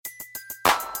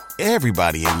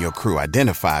Everybody in your crew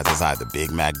identifies as either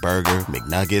Big Mac Burger,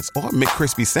 McNuggets, or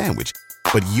McCrispy Sandwich.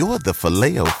 But you're the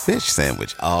Filet-O-Fish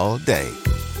Sandwich all day.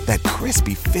 That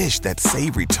crispy fish, that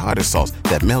savory tartar sauce,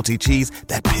 that melty cheese,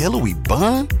 that pillowy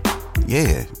bun.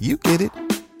 Yeah, you get it.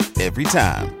 Every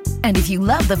time. And if you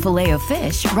love the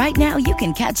Filet-O-Fish, right now you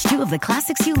can catch two of the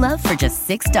classics you love for just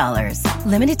 $6.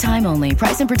 Limited time only.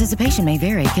 Price and participation may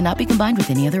vary. Cannot be combined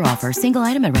with any other offer. Single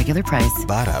item at regular price.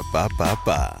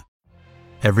 Ba-da-ba-ba-ba.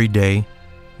 Every day,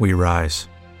 we rise,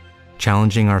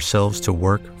 challenging ourselves to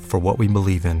work for what we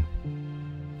believe in.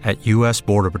 At U.S.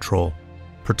 Border Patrol,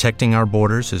 protecting our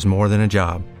borders is more than a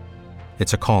job.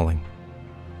 It's a calling.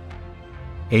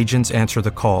 Agents answer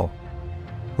the call,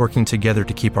 working together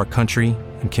to keep our country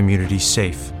and communities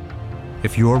safe.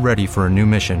 If you're ready for a new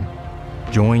mission,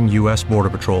 join U.S.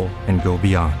 Border Patrol and go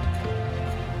beyond.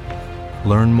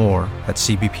 Learn more at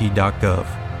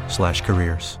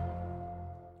cbp.gov/careers.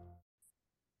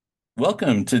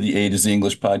 Welcome to the A to Z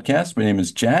English podcast. My name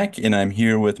is Jack, and I'm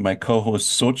here with my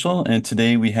co-host Xochitl, and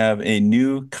today we have a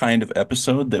new kind of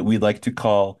episode that we like to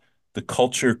call the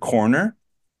Culture Corner.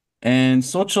 And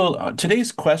Xochitl,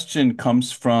 today's question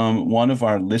comes from one of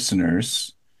our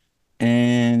listeners,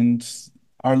 and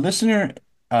our listener,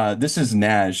 this is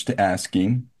Nash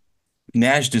asking.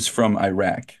 Nash is from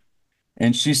Iraq,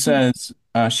 and she says,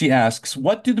 she asks,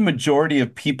 what do the majority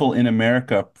of people in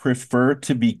America prefer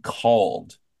to be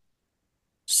called?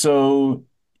 So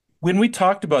when we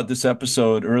talked about this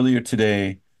episode earlier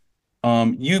today,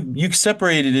 you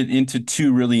separated it into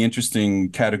two really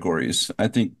interesting categories. I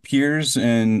think peers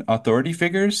and authority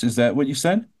figures. Is that what you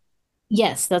said?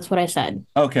 Yes, that's what I said.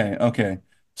 Okay.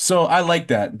 So I like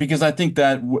that because I think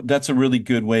that that's a really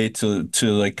good way to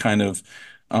like kind of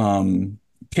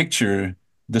picture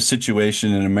the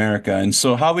situation in America. And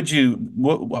so how would you,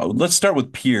 let's start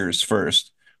with peers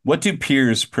first. What do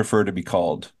peers prefer to be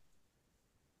called?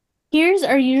 Peers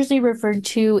are usually referred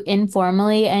to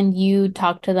informally, and you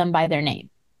talk to them by their name.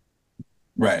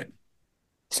 Right.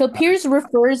 So peers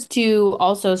refers to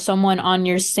also someone on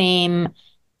your same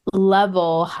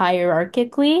level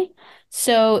hierarchically.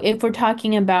 So if we're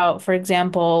talking about, for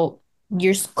example,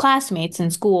 your classmates in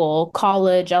school,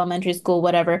 college, elementary school,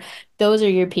 whatever, those are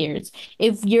your peers.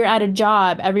 If you're at a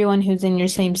job, everyone who's in your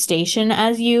same station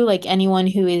as you, like anyone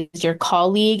who is your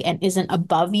colleague and isn't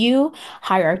above you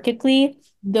hierarchically,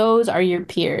 those are your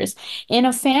peers. In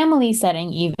a family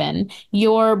setting, even,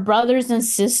 your brothers and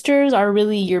sisters are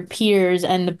really your peers,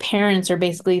 and the parents are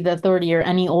basically the authority, or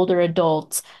any older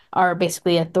adults are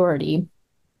basically authority.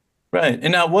 Right.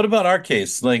 And now what about our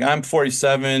case? Like I'm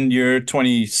 47, you're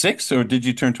 26, or did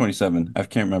you turn 27? I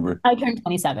can't remember. I turned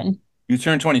 27. You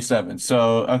turned 27.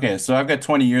 So, okay, so I've got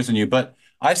 20 years on you, but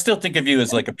I still think of you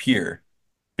as like a peer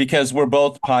because we're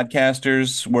both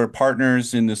podcasters, we're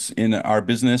partners in our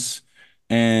business.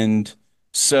 And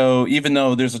so even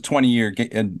though there's a 20-year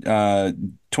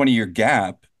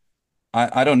gap,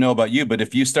 I don't know about you, but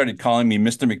if you started calling me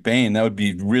Mr. McBain, that would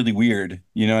be really weird.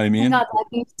 You know what I Oh my mean? God, that'd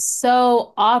be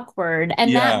so awkward.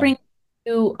 And that Yeah. brings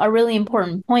to a really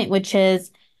important point, which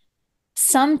is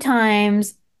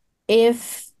sometimes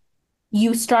if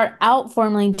you start out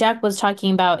formally, Jack was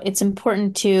talking about it's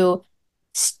important to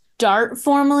start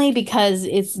formally because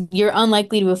you're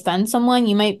unlikely to offend someone.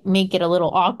 You might make it a little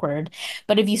awkward.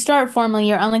 But if you start formally,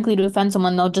 you're unlikely to offend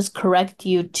someone. They'll just correct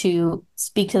you to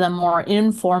speak to them more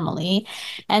informally.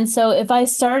 And so if I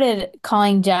started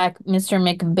calling Jack Mr.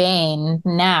 McBain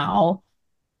now,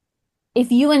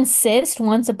 if you insist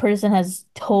once a person has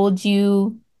told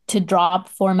you to drop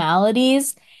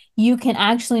formalities, you can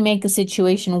actually make the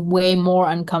situation way more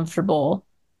uncomfortable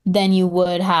than you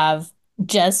would have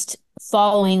just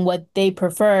following what they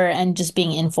prefer and just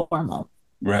being informal.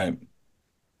 Right.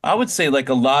 I would say like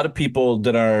a lot of people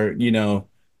that are,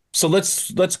 so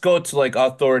let's go to like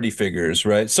authority figures,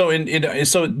 right? So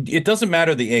so it doesn't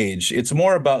matter the age. It's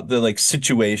more about the like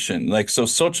situation. Like so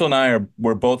Xochitl and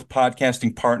we're both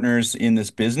podcasting partners in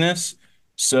this business.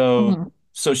 So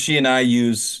so she and I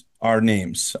use our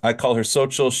names. I call her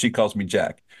Xochitl, she calls me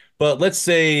Jack. But let's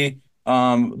say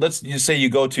you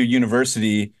go to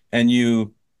university and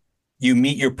you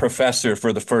meet your professor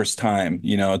for the first time,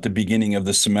 at the beginning of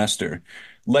the semester.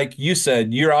 Like you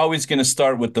said, you're always going to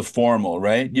start with the formal,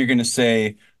 right? You're going to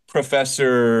say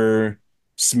Professor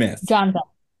Smith. Johnson.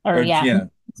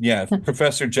 Yeah,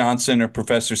 Professor Johnson or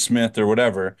Professor Smith or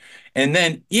whatever. And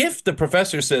then if the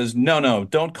professor says, no,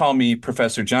 don't call me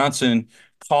Professor Johnson,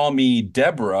 call me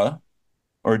Deborah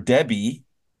or Debbie,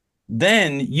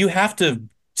 then you have to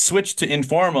switch to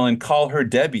informal and call her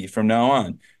Debbie from now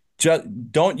on.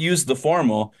 Don't use the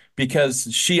formal because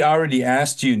she already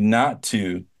asked you not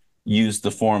to use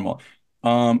the formal.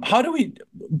 How do we,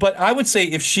 but I would say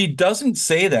if she doesn't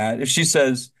say that, if she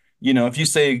says, if you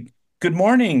say, good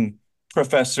morning,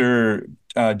 Professor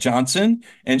Johnson,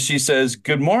 and she says,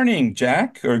 good morning,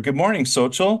 Jack, or good morning,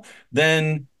 Xochitl,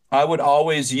 then I would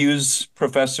always use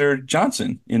Professor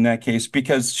Johnson in that case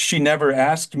because she never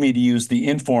asked me to use the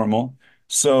informal.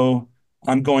 So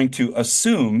I'm going to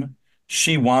assume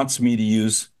she wants me to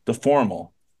use the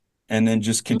formal and then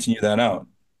just continue that out.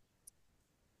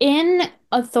 In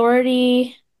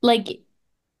authority, like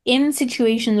in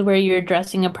situations where you're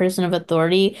addressing a person of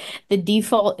authority, the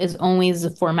default is always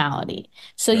the formality.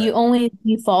 So you Right. only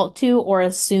default to or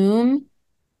assume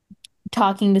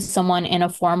talking to someone in a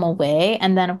formal way,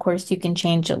 and then of course you can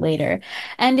change it later.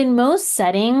 And in most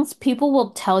settings, people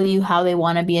will tell you how they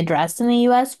want to be addressed in the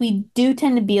US. We do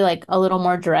tend to be like a little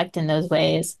more direct in those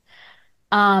ways.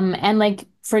 And like,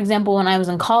 for example, when I was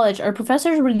in college, our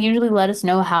professors would usually let us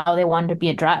know how they wanted to be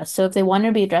addressed. So if they wanted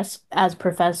to be addressed as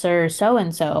Professor so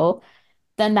and so,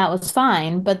 then that was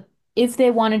fine. But if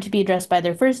they wanted to be addressed by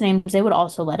their first names, they would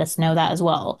also let us know that as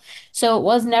well. So it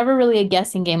was never really a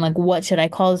guessing game, like what should I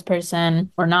call this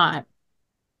person or not.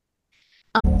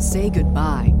 Say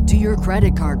goodbye to your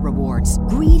credit card rewards.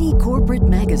 Greedy corporate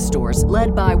mega stores,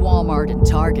 led by Walmart and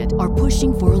Target, are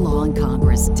pushing for a law in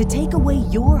Congress to take away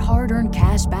your hard-earned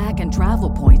cash back and travel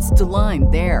points to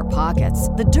line their pockets.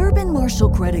 The Durbin-Marshall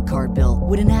credit card bill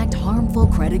would enact harmful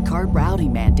credit card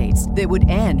routing mandates that would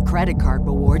end credit card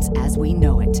rewards as we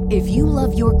know it. If you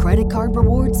love your credit card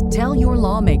rewards, tell your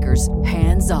lawmakers,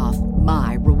 hands off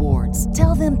my rewards.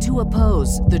 Tell them to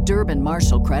oppose the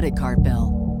Durbin-Marshall credit card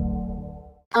bill. Yeah.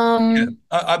 Um,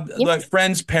 yep, Like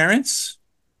friends' parents,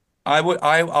 I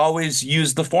always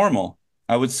use the formal.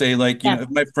 I would say like, yeah. if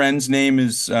my friend's name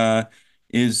is Joe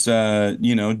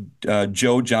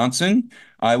Johnson,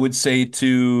 I would say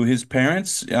to his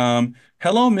parents, hello,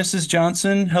 Mrs.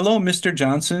 Johnson, hello, Mr.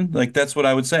 Johnson. Like that's what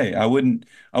I would say. I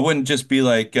wouldn't just be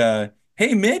like,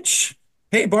 hey, Mitch,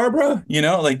 hey, Barbara,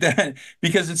 like that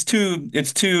because it's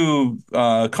too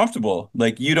comfortable.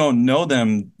 Like you don't know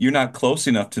them, you're not close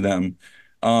enough to them.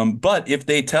 But if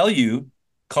they tell you,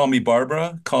 call me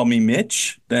Barbara, call me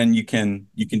Mitch, then you can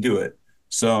do it.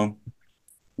 So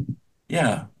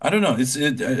yeah, I don't know. Is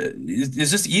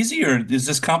this easy or is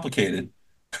this complicated?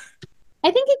 I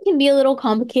think it can be a little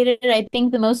complicated. I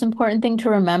think the most important thing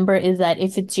to remember is that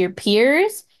if it's your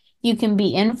peers, you can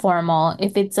be informal.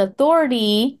 If it's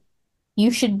authority,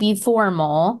 you should be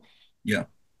formal, Yeah,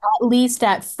 at least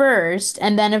at first.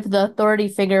 And then if the authority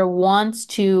figure wants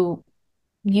to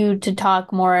you to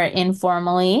talk more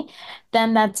informally,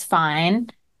 then that's fine.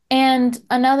 And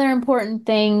another important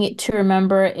thing to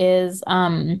remember is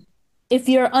if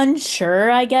you're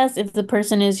unsure, I guess, if the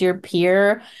person is your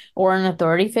peer or an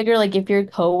authority figure, like if you're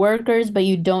coworkers, but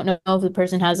you don't know if the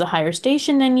person has a higher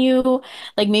station than you,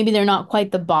 like maybe they're not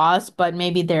quite the boss, but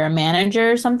maybe they're a manager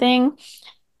or something,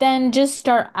 then just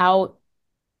start out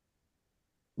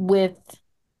with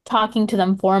talking to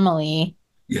them formally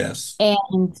yes.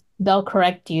 and they'll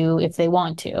correct you if they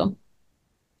want to.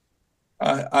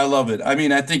 I love it. I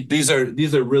mean, I think these are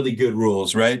really good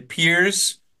rules, right?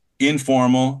 Peers,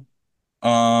 informal,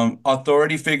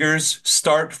 authority figures,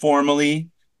 start formally,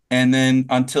 and then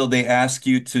until they ask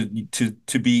you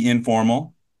to be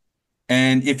informal.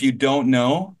 And if you don't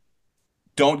know,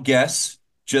 don't guess,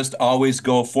 just always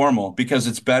go formal because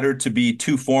it's better to be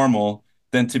too formal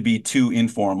than to be too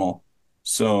informal.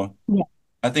 So Yeah.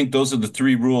 I think those are the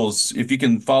three rules. If you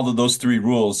can follow those three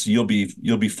rules, you'll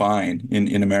be fine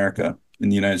in America, in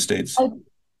the United States. I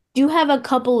do have a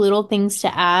couple little things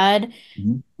to add.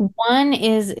 Mhm. One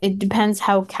is it depends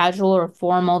how casual or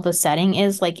formal the setting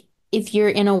is. Like if you're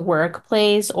in a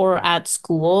workplace or at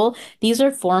school, these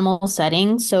are formal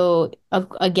settings. So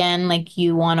again, like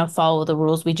you want to follow the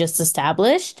rules we just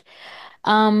established.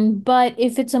 But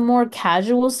if it's a more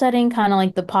casual setting, kind of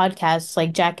like the podcast,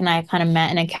 like Jack and I kind of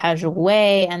met in a casual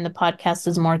way, and the podcast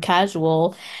is more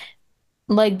casual,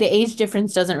 like the age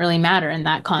difference doesn't really matter in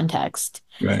that context.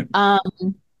 Right. Um,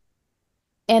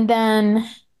 and then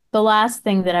the last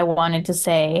thing that I wanted to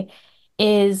say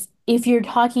is if you're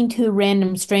talking to a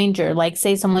random stranger, like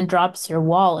say someone drops your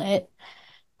wallet,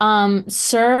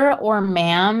 sir or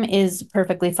ma'am is a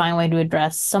perfectly fine way to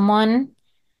address someone.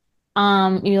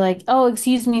 You're like, oh,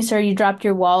 excuse me, sir, you dropped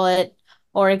your wallet,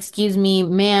 or excuse me,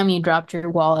 ma'am, you dropped your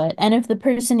wallet. And if the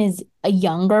person is a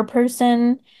younger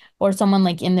person or someone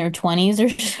like in their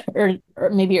 20s or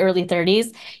maybe early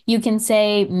 30s, you can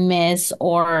say miss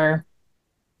or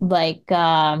like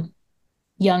young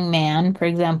man, for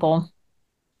example,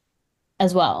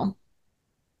 as well.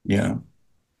 Yeah.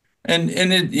 I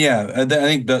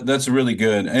think that's really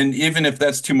good. And even if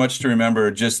that's too much to remember,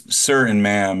 just sir and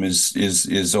ma'am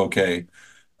is okay.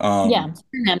 Um, Yeah,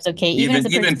 Surinam's okay. Even as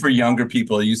even a even person, for younger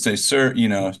people, you say sir,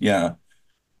 yeah.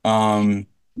 Um,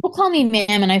 people call me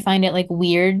ma'am, and I find it like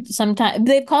weird sometimes.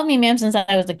 They've called me ma'am since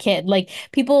I was a kid. Like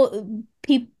people,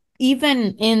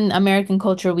 even in American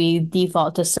culture, we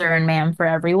default to sir and ma'am for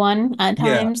everyone at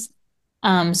yeah. times.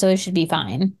 So it should be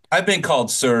fine. I've been called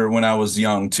sir when I was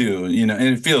young too, and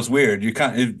it feels weird.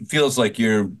 It feels like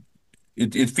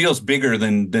it feels bigger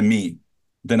than me,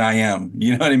 than I am.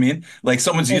 You know what I mean? Like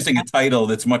someone's using a title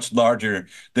that's much larger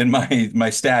than my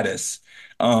status.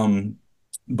 Um,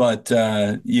 but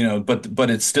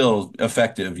it's still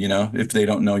effective, if they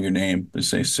don't know your name, they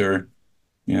say sir.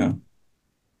 Yeah.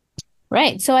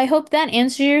 Right. So I hope that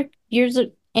answers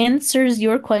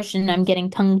your question. I'm getting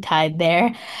tongue-tied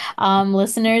there.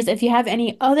 Listeners, if you have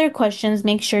any other questions,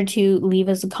 make sure to leave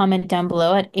us a comment down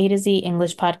below at a to z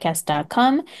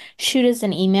englishpodcast.com. Shoot us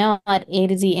an email at a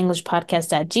to z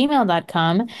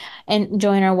englishpodcast@gmail.com and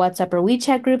join our WhatsApp or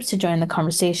WeChat groups to join the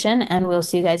conversation. And we'll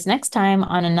see you guys next time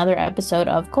on another episode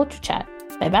of Culture Chat.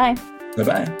 Bye-bye.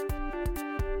 Bye-bye.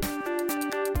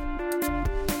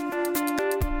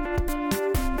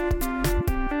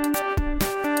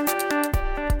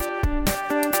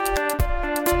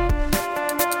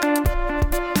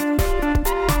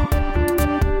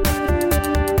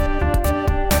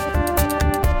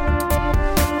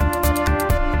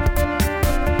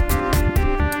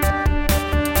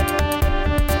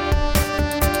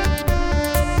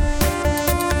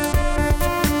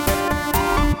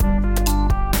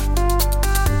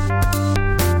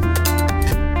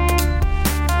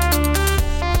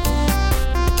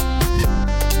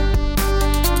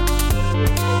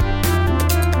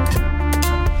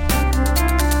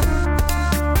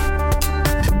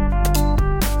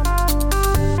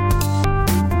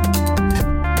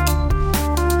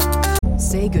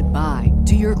 Say goodbye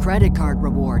to your credit card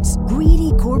rewards.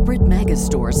 Greedy corporate mega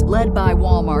stores, led by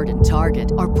Walmart and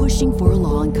Target, are pushing for a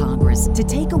law in Congress to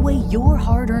take away your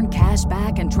hard-earned cash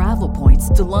back and travel points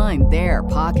to line their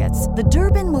pockets. The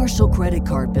Durbin-Marshall credit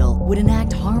card bill would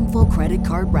enact harmful credit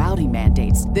card routing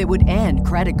mandates that would end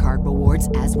credit card rewards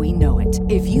as we know it.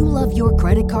 If you love your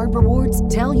credit card rewards,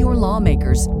 tell your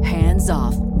lawmakers, hands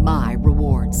off my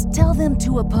rewards. Tell them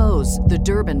to oppose the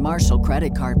Durbin-Marshall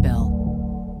credit card bill.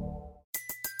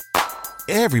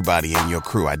 Everybody in your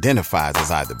crew identifies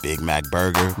as either Big Mac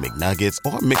Burger, McNuggets,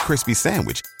 or McCrispy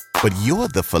Sandwich. But you're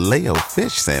the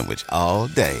Filet-O-Fish Sandwich all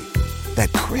day.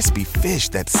 That crispy fish,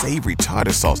 that savory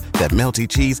tartar sauce, that melty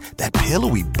cheese, that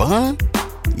pillowy bun.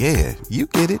 Yeah, you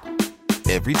get it.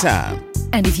 Every time.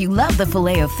 And if you love the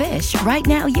Filet-O-Fish, right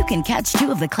now you can catch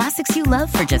two of the classics you love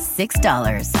for just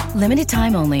 $6. Limited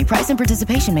time only. Price and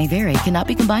participation may vary. Cannot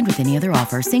be combined with any other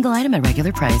offer. Single item at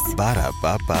regular price.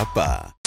 Ba-da-ba-ba-ba.